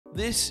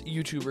This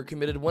YouTuber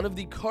committed one of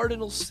the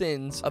cardinal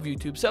sins of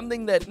YouTube,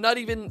 something that not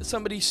even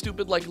somebody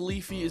stupid like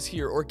Leafy is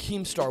here or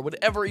Keemstar would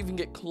ever even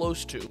get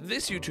close to.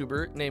 This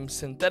YouTuber named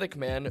Synthetic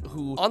Man,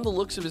 who on the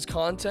looks of his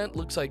content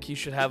looks like he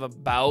should have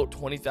about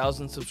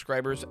 20,000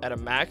 subscribers at a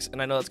max,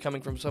 and I know that's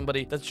coming from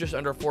somebody that's just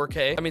under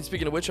 4K. I mean,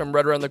 speaking of which, I'm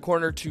right around the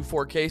corner to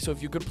 4K, so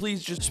if you could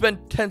please just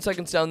spend 10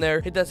 seconds down there,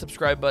 hit that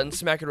subscribe button,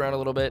 smack it around a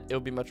little bit, it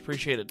would be much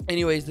appreciated.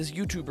 Anyways, this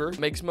YouTuber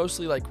makes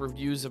mostly like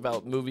reviews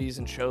about movies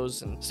and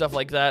shows and stuff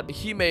like that.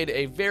 He made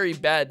a very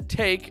bad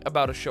take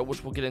about a show,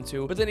 which we'll get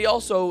into, but then he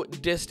also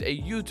dissed a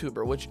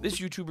YouTuber, which this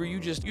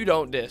YouTuber you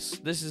don't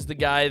diss. This is the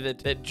guy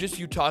that just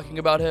you talking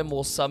about him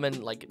will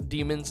summon like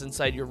demons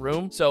inside your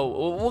room.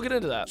 So we'll get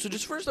into that. So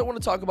just first I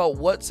want to talk about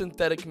what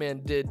Synthetic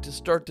Man did to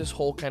start this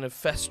whole kind of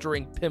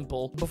festering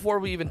pimple before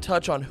we even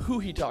touch on who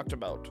he talked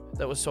about.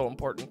 That was so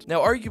important.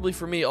 Now, arguably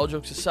for me, all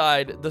jokes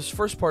aside, this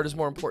first part is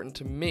more important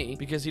to me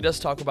because he does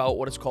talk about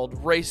what is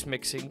called race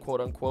mixing,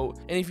 quote unquote.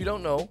 And if you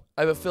don't know,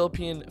 I have a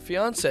Philippine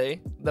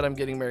fiance that I'm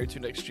getting married to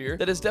next year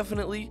that is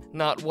definitely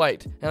not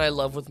white, and I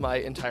love with my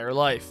entire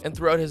life. And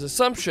throughout his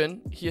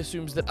assumption, he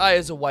assumes that I,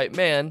 as a white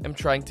man, am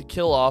trying to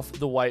kill off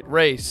the white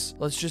race.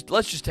 Let's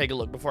just take a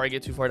look before I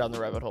get too far down the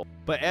rabbit hole.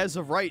 But as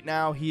of right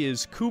now, he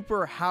is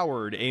Cooper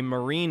Howard, a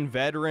Marine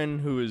veteran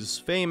who is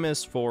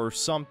famous for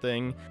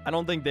something. I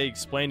don't think they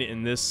explained it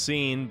in this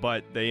scene,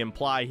 but they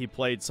imply he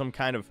played some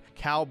kind of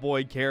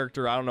cowboy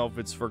character. I don't know if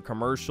it's for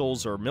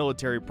commercials or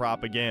military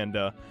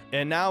propaganda.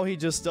 And now he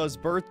just does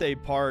birthday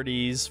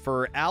parties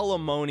for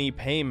alimony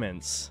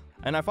payments.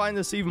 And I find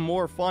this even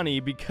more funny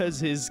because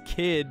his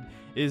kid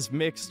is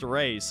mixed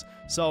race.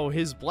 So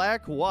his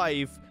black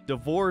wife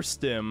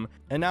divorced him,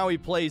 and now he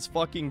plays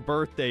fucking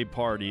birthday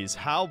parties.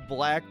 How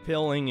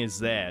black-pilling is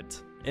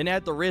that? And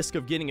at the risk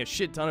of getting a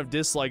shit ton of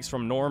dislikes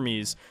from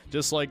normies,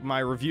 just like my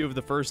review of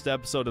the first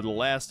episode of The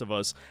Last of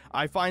Us,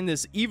 I find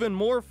this even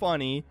more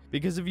funny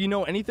because if you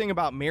know anything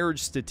about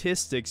marriage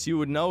statistics, you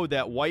would know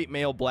that white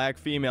male, black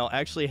female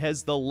actually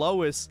has the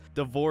lowest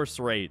divorce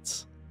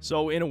rates.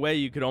 So in a way,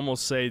 you could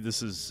almost say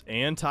this is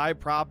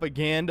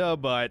anti-propaganda,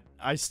 but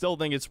I still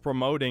think it's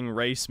promoting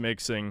race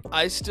mixing.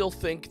 I still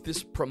think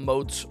this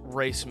promotes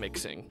race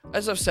mixing.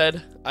 As I've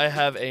said, I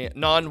have a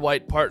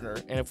non-white partner,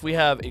 and if we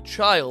have a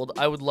child,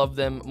 I would love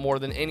them more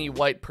than any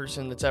white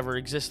person that's ever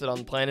existed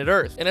on planet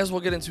Earth. And as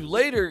we'll get into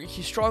later,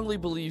 he strongly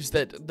believes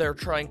that they're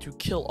trying to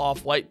kill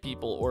off white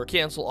people or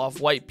cancel off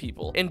white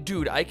people. And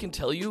dude, I can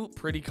tell you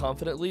pretty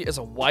confidently, as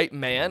a white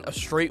man, a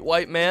straight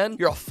white man,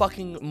 you're a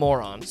fucking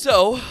moron.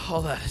 So,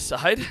 all that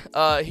aside,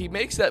 he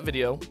makes that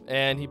video,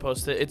 and he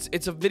posts it.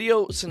 It's a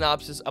video synopsis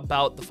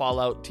about the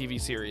Fallout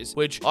TV series,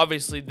 which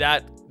obviously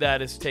that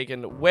is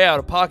taken way out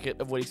of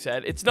pocket of what he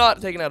said. It's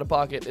not taken out of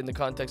pocket in the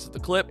context of the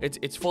clip.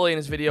 It's fully in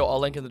his video. I'll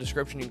link in the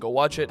description. You can go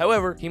watch it.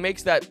 However, he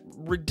makes that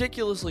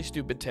ridiculously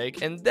stupid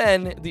take, and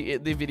then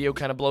the video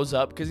kind of blows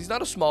up because he's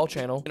not a small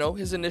channel. You know,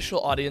 his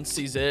initial audience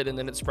sees it, and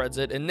then it spreads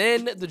it, and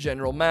then the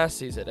general mass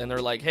sees it, and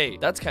they're like, hey,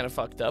 that's kind of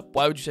fucked up.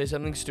 Why would you say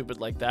something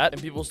stupid like that?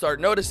 And people start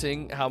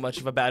noticing how much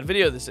of a bad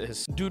video this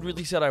is. Dude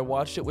really said I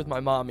watched it with my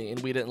mommy, and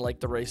we didn't like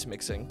the race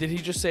mixing. Did he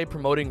just say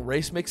promoting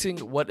race mixing?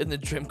 What in the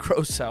Jim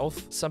Crow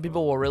South? Some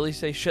people will really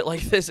say shit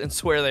like this and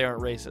swear they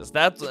aren't racist.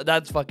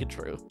 That's fucking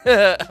true.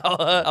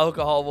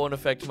 Alcohol won't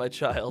affect my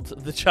child.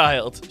 The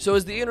child. So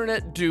as the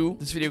internet do,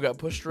 this video got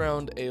pushed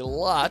around a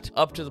lot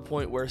up to the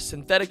point where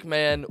Synthetic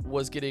Man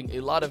was getting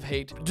a lot of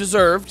hate,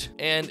 deserved,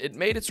 and it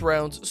made its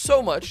rounds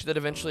so much that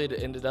eventually it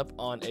ended up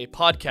on a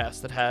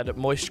podcast that had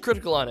Moist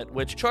Critical on it,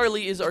 which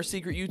Charlie is our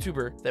secret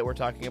YouTuber that we're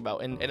talking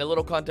about. And in a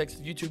little context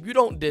of YouTube, you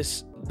don't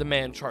diss the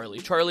man Charlie.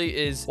 Charlie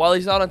is, while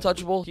he's not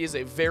untouchable, he is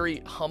a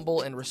very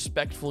humble and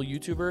respectful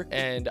YouTuber,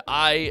 and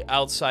I,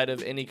 outside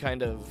of any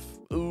kind of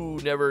ooh,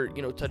 never,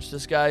 touch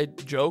this guy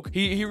joke,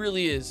 he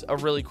really is a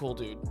really cool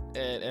dude,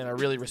 and I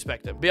really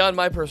respect him. Beyond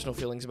my personal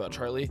feelings about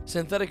Charlie,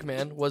 Synthetic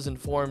Man was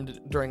informed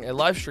during a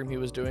live stream he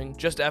was doing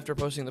just after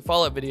posting the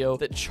Fallout video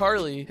that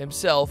Charlie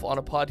himself on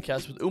a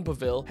podcast with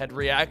Oompaville had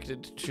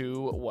reacted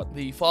to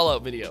the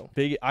Fallout video.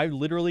 I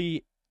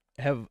literally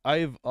have, I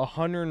have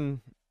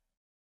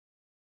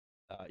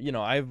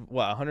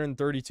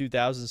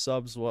 132,000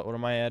 subs. What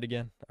am I at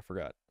again? I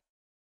forgot.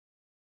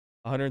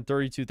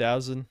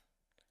 132,000.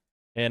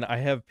 And I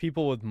have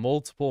people with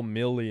multiple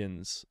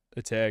millions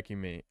attacking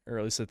me. Or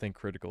at least I think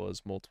Critical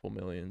has multiple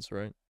millions,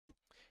 right?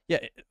 Yeah,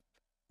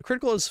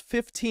 Critical has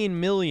 15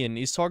 million.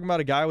 He's talking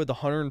about a guy with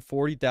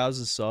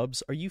 140,000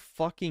 subs. Are you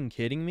fucking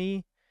kidding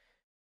me?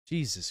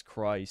 Jesus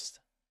Christ.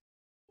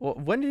 Well,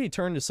 when did he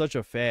turn to such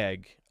a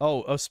fag?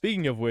 Oh,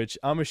 speaking of which,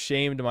 I'm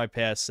ashamed of my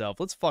past self.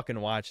 Let's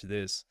fucking watch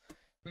this.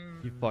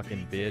 You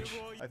fucking bitch.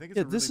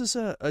 Yeah, this is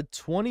a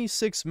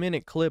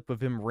 26-minute clip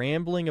of him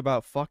rambling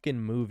about fucking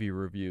movie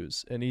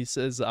reviews. And he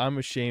says, I'm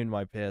ashamed of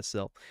my past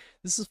self.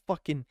 This is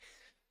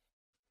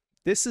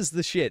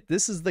the shit.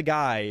 This is the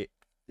guy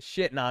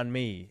shitting on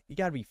me. You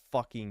gotta be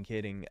fucking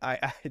kidding.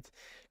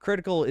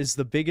 Critical is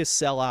the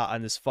biggest sellout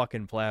on this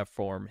fucking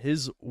platform.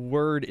 His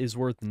word is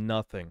worth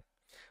nothing.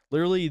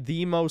 Literally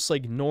the most,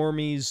 like,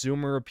 normie,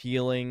 Zoomer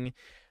appealing,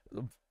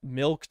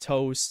 milk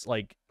toast,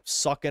 like,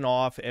 sucking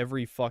off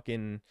every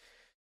fucking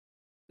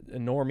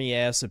normie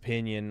ass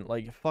opinion.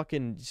 Like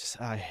fucking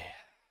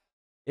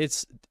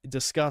it's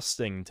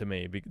disgusting to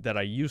me that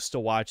I used to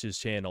watch his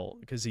channel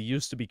because he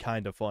used to be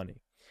kind of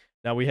funny.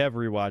 Now we have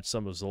rewatched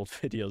some of his old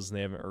videos and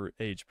they haven't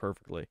aged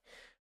perfectly.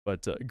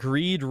 But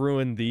greed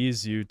ruined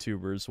these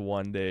YouTubers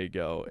one day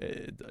ago.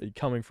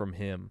 Coming from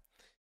him,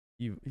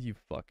 you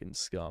fucking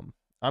scum.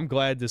 I'm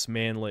glad this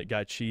manlet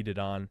got cheated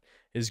on.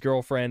 His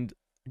girlfriend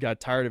got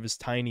tired of his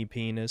tiny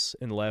penis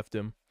and left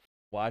him.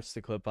 Watch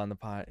the clip on the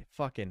pod.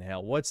 Fucking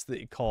hell. What's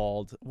the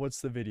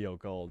video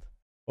called?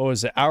 What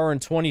was it? Hour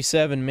and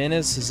 27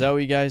 minutes? Is that what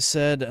you guys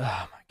said? Oh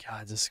my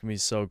god, this is gonna be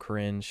so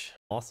cringe.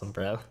 Awesome,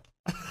 bro.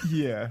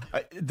 Yeah,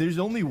 there's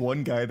only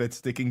one guy that's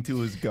sticking to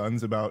his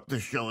guns about the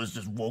show is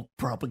just woke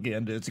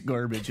propaganda. It's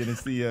garbage, and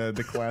it's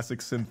the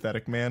classic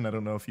synthetic man. I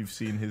don't know if you've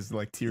seen his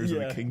like Tears of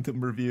the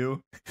Kingdom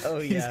review. Oh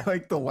yeah, he's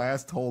like the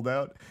last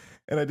holdout.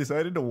 And I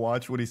decided to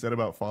watch what he said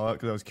about Fallout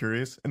because I was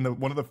curious. And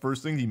one of the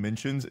first things he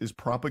mentions is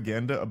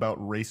propaganda about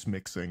race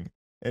mixing,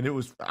 and it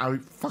was I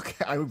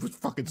was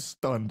fucking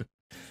stunned.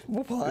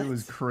 What? It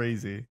was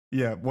crazy.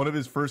 Yeah, one of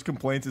his first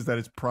complaints is that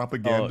it's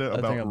propaganda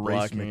about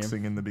race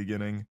mixing in the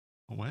beginning.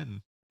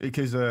 When?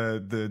 Because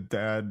the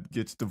dad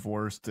gets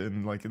divorced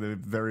and like the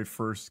very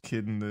first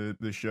kid in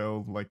the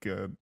show, like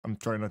I'm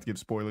trying not to give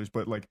spoilers,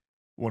 but like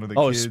one of the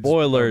kids.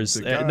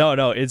 Spoilers.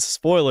 No, it's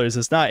spoilers.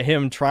 It's not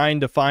him trying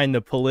to find the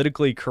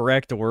politically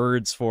correct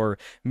words for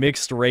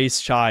mixed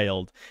race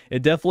child.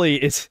 It definitely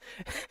is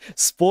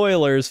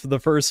spoilers for the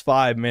first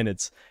 5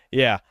 minutes.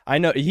 Yeah, I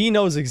know. He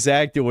knows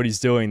exactly what he's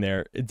doing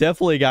there. It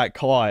definitely got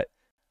caught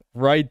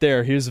right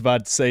there. He was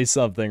about to say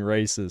something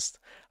racist.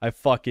 I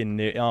fucking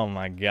knew. Oh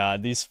my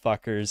god, these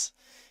fuckers.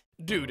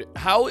 Dude,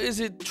 how is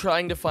it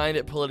trying to find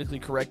it politically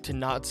correct to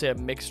not say a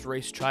mixed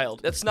race child?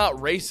 That's not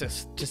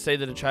racist to say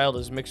that a child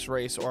is mixed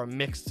race or a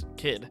mixed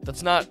kid.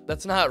 That's not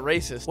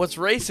racist. What's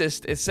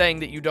racist is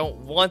saying that you don't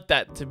want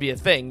that to be a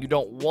thing. You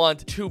don't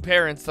want two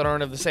parents that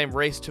aren't of the same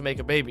race to make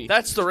a baby.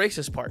 That's the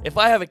racist part. If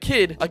I have a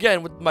kid,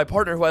 again, with my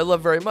partner who I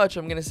love very much,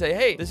 I'm gonna say,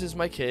 hey, this is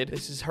my kid,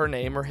 this is her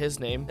name or his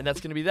name, and that's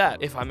gonna be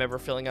that. If I'm ever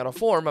filling out a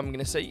form, I'm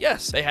gonna say,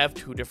 yes, they have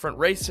two different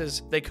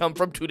races. They come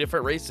from two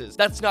different races.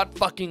 That's not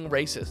fucking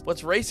racist.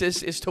 What's racist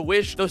is to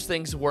wish those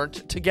things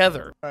weren't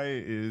together. Guy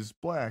is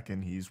black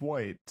and he's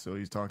white, so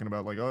he's talking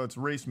about like, oh, it's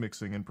race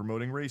mixing and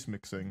promoting race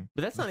mixing.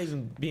 But that's not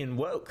even being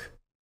woke.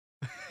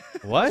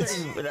 What?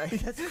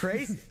 That's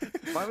crazy.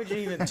 Why would you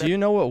even? Do you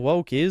know what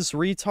woke is,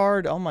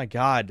 retard? Oh my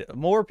god,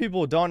 more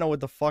people don't know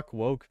what the fuck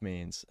woke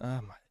means.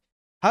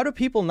 How do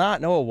people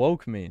not know what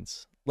woke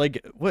means?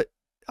 Like, what?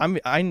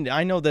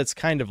 I know that's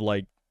kind of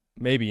like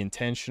maybe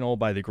intentional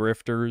by the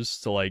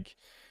grifters to like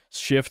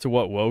shift to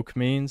what woke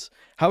means.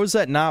 How is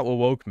that not what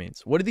woke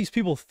means? What do these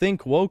people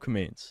think woke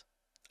means?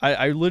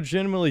 I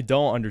legitimately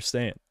don't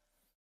understand.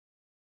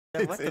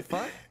 What the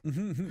fuck?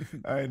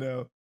 I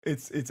know.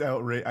 It's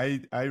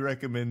outrageous. I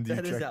recommend you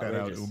check that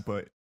out,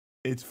 but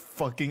it's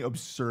fucking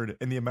absurd.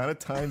 And the amount of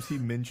times he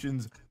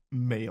mentions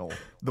male,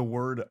 the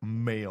word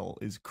male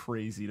is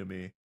crazy to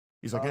me.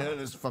 He's like,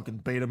 this is fucking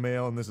beta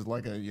male, and this is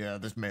like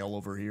this male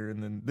over here,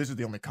 and then this is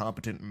the only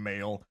competent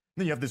male.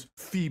 And then you have this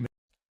female.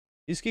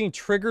 He's getting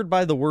triggered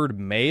by the word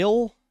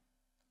male?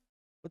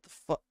 What the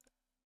fuck?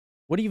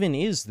 What even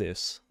is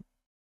this?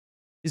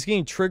 He's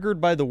getting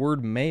triggered by the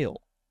word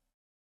male.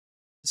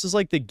 This is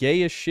like the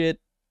gayest shit.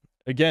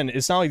 Again,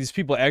 it's not like these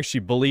people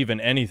actually believe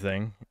in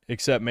anything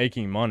except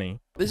making money.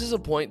 This is a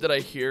point that I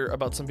hear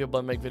about some people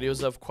I make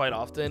videos of quite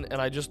often, and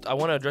I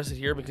want to address it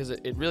here because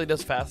it really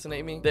does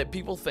fascinate me that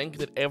people think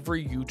that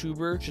every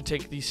YouTuber should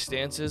take these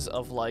stances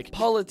of like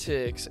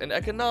politics and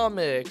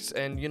economics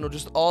and, you know,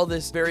 just all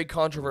this very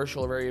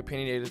controversial, very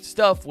opinionated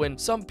stuff, when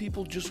some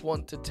people just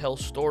want to tell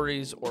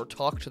stories or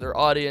talk to their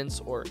audience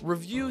or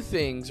review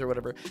things or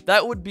whatever.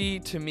 That would be,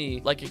 to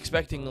me, like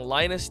expecting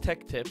Linus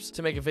Tech Tips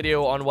to make a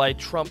video on why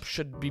Trump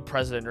should be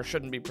president or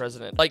shouldn't be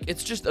president. Like,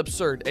 it's just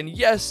absurd. And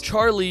yes,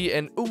 Charlie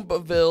and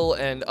Oompaville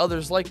and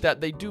others like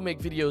that, they do make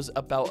videos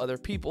about other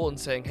people and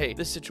saying, hey,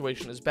 this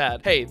situation is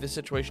bad. Hey, this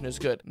situation is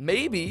good.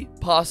 Maybe,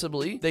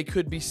 possibly, they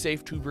could be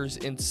safe tubers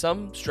in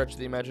some stretch of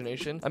the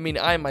imagination. I mean,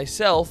 I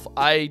myself,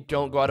 I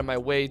don't go out of my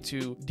way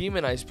to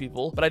demonize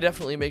people, but I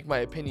definitely make my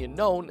opinion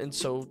known, and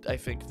so I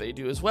think they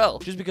do as well.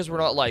 Just because we're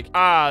not like,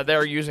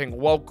 they're using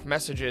woke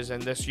messages in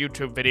this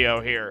YouTube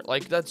video here.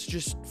 Like, that's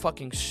just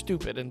fucking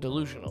stupid and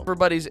delusional.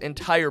 Everybody's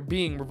entire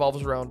being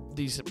revolves around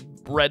these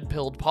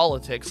red-pilled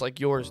politics like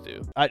yours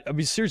do. I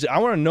mean, seriously, I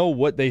want to know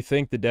what they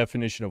think the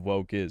definition of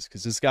woke is,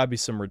 because it's got to be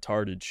some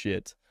retarded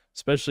shit,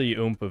 especially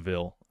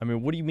Oompaville. I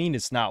mean, what do you mean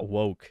it's not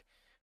woke?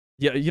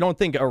 Yeah, you don't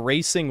think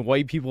erasing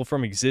white people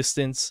from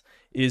existence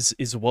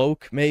is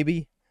woke,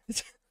 maybe?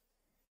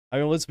 I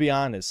mean, let's be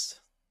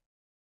honest.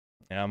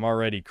 Yeah, I'm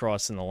already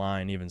crossing the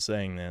line even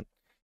saying that.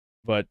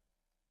 But,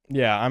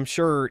 yeah, I'm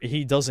sure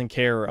he doesn't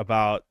care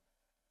about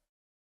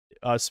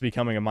us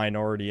becoming a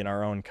minority in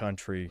our own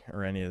country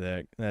or any of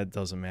that. That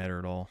doesn't matter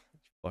at all.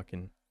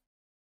 Fucking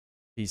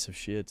piece of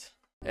shit.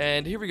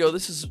 And here we go.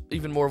 This is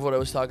even more of what I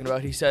was talking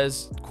about. He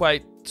says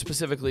quite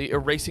specifically,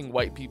 erasing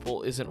white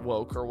people isn't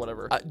woke or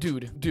whatever.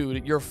 Dude,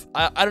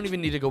 I don't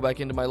even need to go back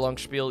into my long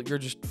spiel. You're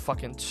just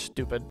fucking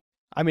stupid.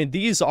 I mean,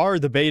 these are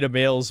the beta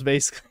males,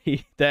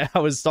 basically, that I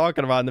was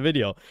talking about in the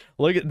video.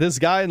 Look at this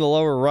guy in the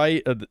lower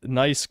right.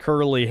 Nice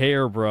curly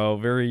hair, bro.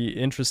 Very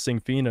interesting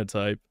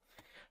phenotype.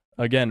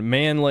 Again,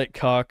 manlet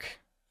cuck.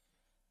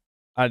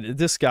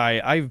 This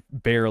guy, I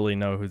barely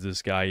know who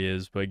this guy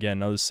is, but again,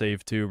 another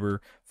save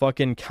tuber.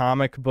 Fucking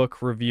comic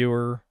book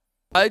reviewer.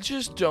 I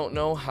just don't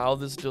know how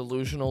this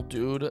delusional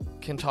dude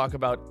can talk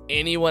about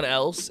anyone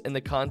else in the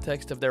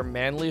context of their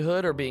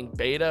manlyhood or being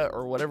beta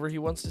or whatever he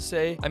wants to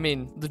say. I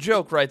mean, the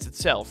joke writes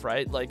itself,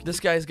 right? Like, this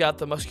guy's got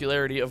the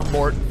muscularity of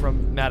Mort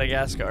from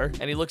Madagascar,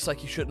 and he looks like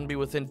he shouldn't be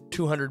within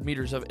 200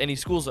 meters of any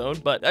school zone,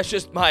 but that's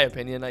just my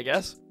opinion, I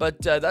guess.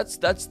 But that's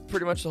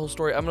pretty much the whole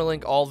story. I'm gonna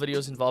link all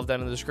videos involved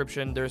down in the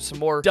description. There's some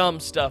more dumb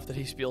stuff that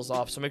he spiels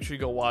off, so make sure you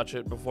go watch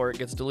it before it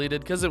gets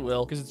deleted, because it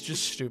will, because it's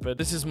just stupid.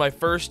 This is my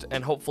first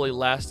and hopefully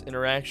last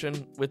interaction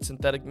with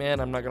Synthetic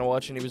Man. I'm not gonna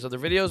watch any of his other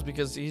videos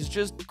because he's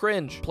just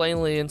cringe,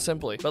 plainly and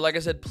simply. But like I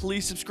said,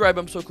 please subscribe.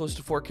 I'm so close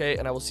to 4K,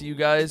 and I will see you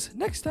guys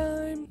next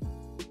time.